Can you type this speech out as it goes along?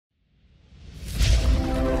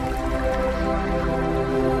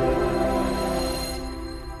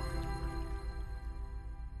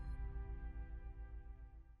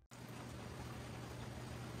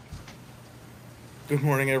Good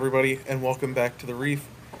morning, everybody, and welcome back to the Reef.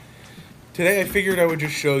 Today I figured I would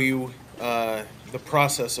just show you the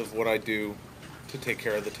process of what I do to take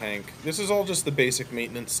care of the tank. This is all just the basic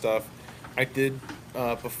maintenance stuff. I did,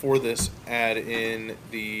 before this, add in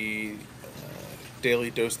the daily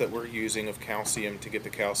dose that we're using of calcium to get the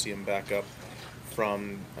calcium back up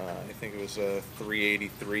from, I think it was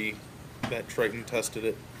 383 that Triton tested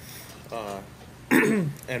it,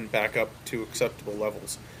 and back up to acceptable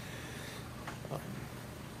levels.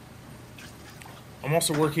 I'm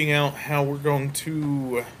also working out how we're going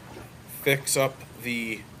to fix up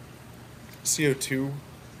the CO2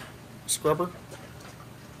 scrubber,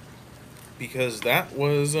 because that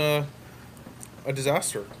was a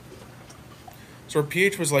disaster. So our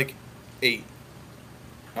pH was like 8,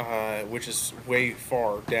 which is way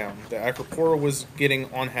far down. The Aquapora was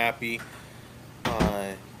getting unhappy.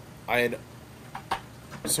 I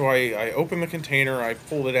opened the container, I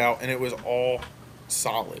pulled it out, and it was all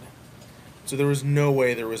solid. So there was no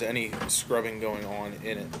way there was any scrubbing going on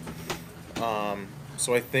in it.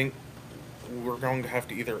 So I think we're going to have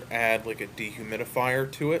to either add like a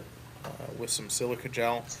dehumidifier to it with some silica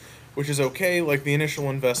gel, which is okay. Like, the initial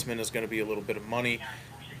investment is going to be a little bit of money,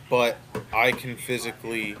 but I can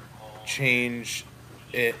physically change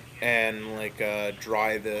it and like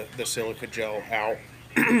dry the silica gel out.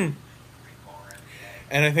 And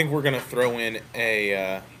I think we're going to throw in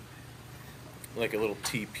a like a little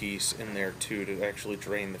T-piece in there too to actually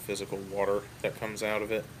drain the physical water that comes out of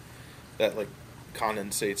it, that like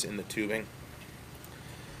condensates in the tubing.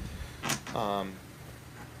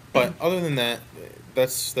 But other than that,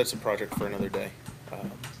 that's a project for another day.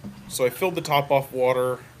 So I filled the top off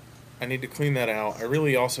water. I need to clean that out. I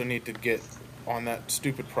really also need to get on that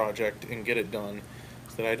stupid project and get it done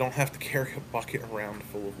so that I don't have to carry a bucket around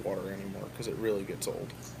full of water anymore, because it really gets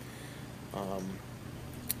old.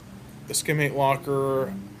 The skimmate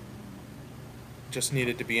locker just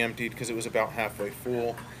needed to be emptied because it was about halfway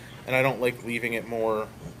full, and I don't like leaving it more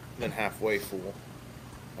than halfway full,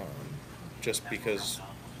 just because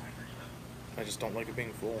I just don't like it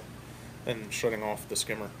being full and shutting off the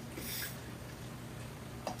skimmer.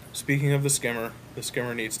 Speaking of the skimmer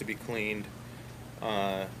needs to be cleaned,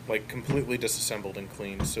 like completely disassembled and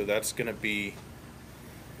cleaned, so that's going to be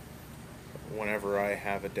whenever I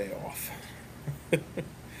have a day off.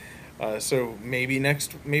 So maybe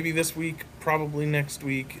this week, probably next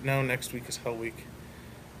week. No, next week is Hell Week.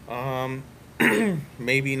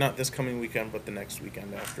 Maybe not this coming weekend, but the next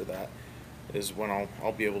weekend after that is when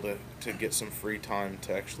I'll be able to get some free time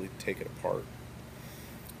to actually take it apart.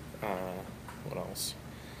 What else?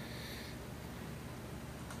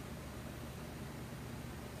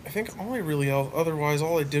 I think otherwise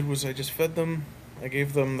all I did was I just fed them. I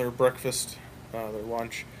gave them their breakfast, their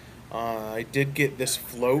lunch. I did get this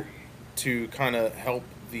float to kind of help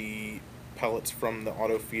the pellets from the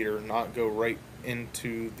auto feeder not go right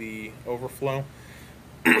into the overflow.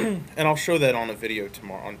 And I'll show that on a video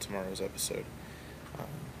on tomorrow's episode.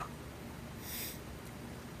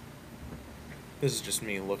 This is just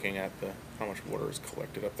me looking at how much water is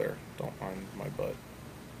collected up there. Don't mind my butt.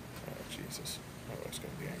 Oh, Jesus. My wife's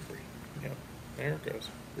going to be angry. Yep. There it goes.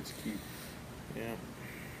 It's cute. Yeah.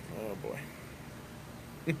 Oh, boy.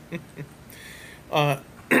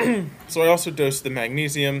 So I also dosed the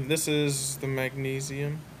magnesium. This is the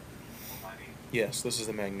magnesium. Yes, this is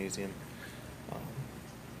the magnesium.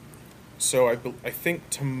 So I think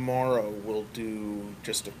tomorrow we'll do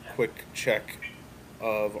just a quick check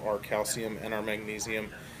of our calcium and our magnesium,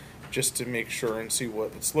 just to make sure and see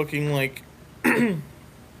what it's looking like.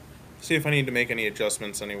 See if I need to make any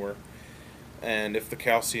adjustments anywhere, and if the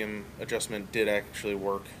calcium adjustment did actually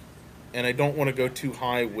work. And I don't want to go too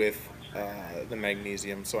high with the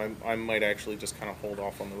magnesium, so I might actually just kind of hold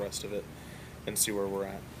off on the rest of it and see where we're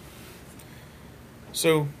at.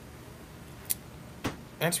 So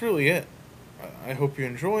that's really it. I hope you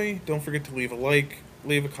enjoy. Don't forget to leave a like,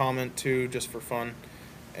 leave a comment too, just for fun,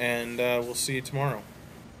 and we'll see you tomorrow.